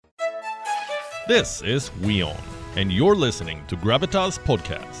This is WION, and you're listening to Gravitas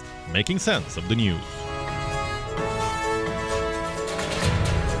podcast, making sense of the news.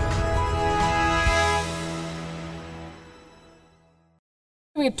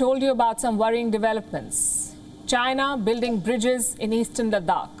 We told you about some worrying developments. China building bridges in Eastern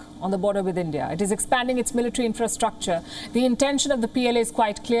Ladakh on the border with India. It is expanding its military infrastructure. The intention of the PLA is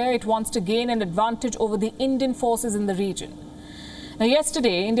quite clear. It wants to gain an advantage over the Indian forces in the region. Now,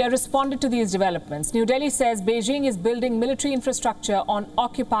 yesterday, India responded to these developments. New Delhi says Beijing is building military infrastructure on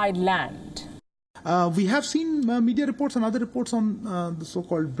occupied land. We have seen media reports and other reports on the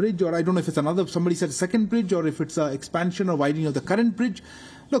so-called bridge, or I don't know if it's somebody said a second bridge, or if it's an expansion or widening of the current bridge.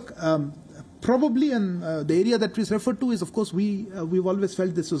 Look, probably, and the area that is referred to is, of course, we've always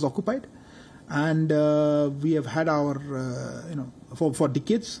felt this was occupied, and we have had our, for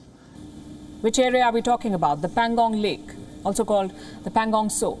decades. Which area are we talking about? The Pangong Lake, also called the Pangong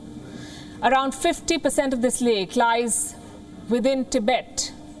Tso. Around 50% of this lake lies within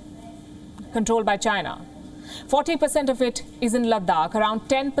Tibet, controlled by China. 40% of it is in Ladakh. Around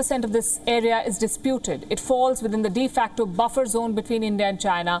 10% of this area is disputed. It falls within the de facto buffer zone between India and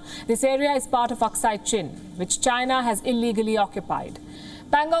China. This area is part of Aksai Chin, which China has illegally occupied.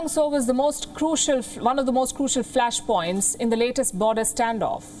 Pangong Tso was one of the most crucial flashpoints in the latest border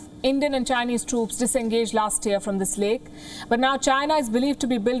standoff. Indian and Chinese troops disengaged last year from this lake, but now China is believed to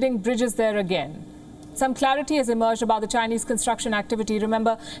be building bridges there again. Some clarity has emerged about the Chinese construction activity.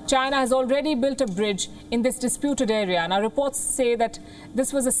 Remember, China has already built a bridge in this disputed area. Now, reports say that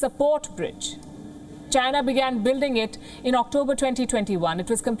this was a support bridge. China began building it in October 2021.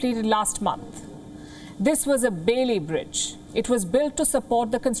 It was completed last month. This was a Bailey bridge. It was built to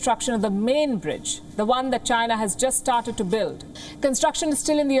support the construction of the main bridge, the one that China has just started to build. Construction is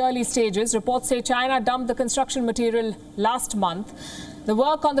still in the early stages. Reports say China dumped the construction material last month. The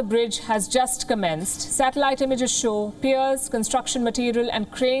work on the bridge has just commenced. Satellite images show piers, construction material and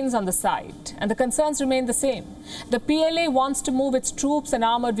cranes on the site. And the concerns remain the same. The PLA wants to move its troops and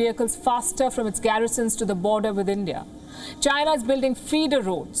armoured vehicles faster from its garrisons to the border with India. China is building feeder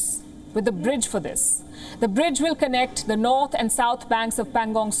roads with the bridge for this. The bridge will connect the north and south banks of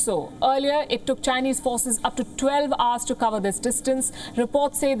Pangong Tso. Earlier, it took Chinese forces up to 12 hours to cover this distance.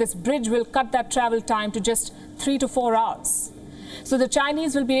 Reports say this bridge will cut that travel time to just 3 to 4 hours. So the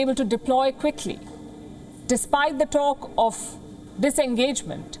Chinese will be able to deploy quickly. Despite the talk of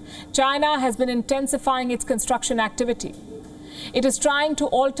disengagement, China has been intensifying its construction activity. It is trying to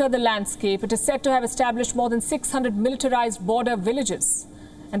alter the landscape. It is said to have established more than 600 militarized border villages,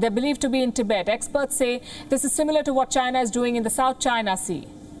 and they're believed to be in Tibet. Experts say this is similar to what China is doing in the South China Sea.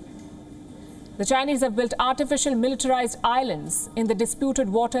 The Chinese have built artificial militarized islands in the disputed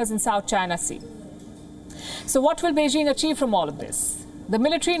waters in South China Sea. So what will Beijing achieve from all of this? The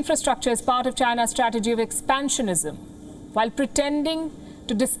military infrastructure is part of China's strategy of expansionism. While pretending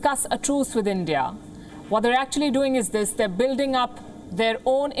to discuss a truce with India, what they're actually doing is this: they're building up their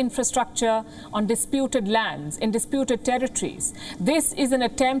own infrastructure on disputed lands, in disputed territories. This is an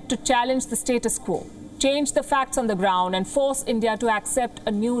attempt to challenge the status quo, change the facts on the ground, and force India to accept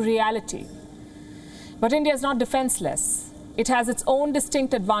a new reality. But India is not defenseless. It has its own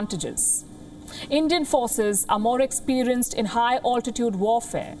distinct advantages. Indian forces are more experienced in high-altitude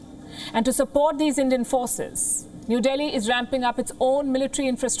warfare. And to support these Indian forces, New Delhi is ramping up its own military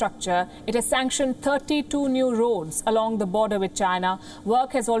infrastructure. It has sanctioned 32 new roads along the border with China.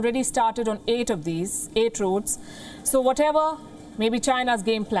 Work has already started on 8 roads. So whatever may be China's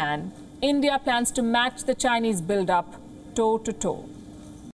game plan, India plans to match the Chinese build-up toe to toe.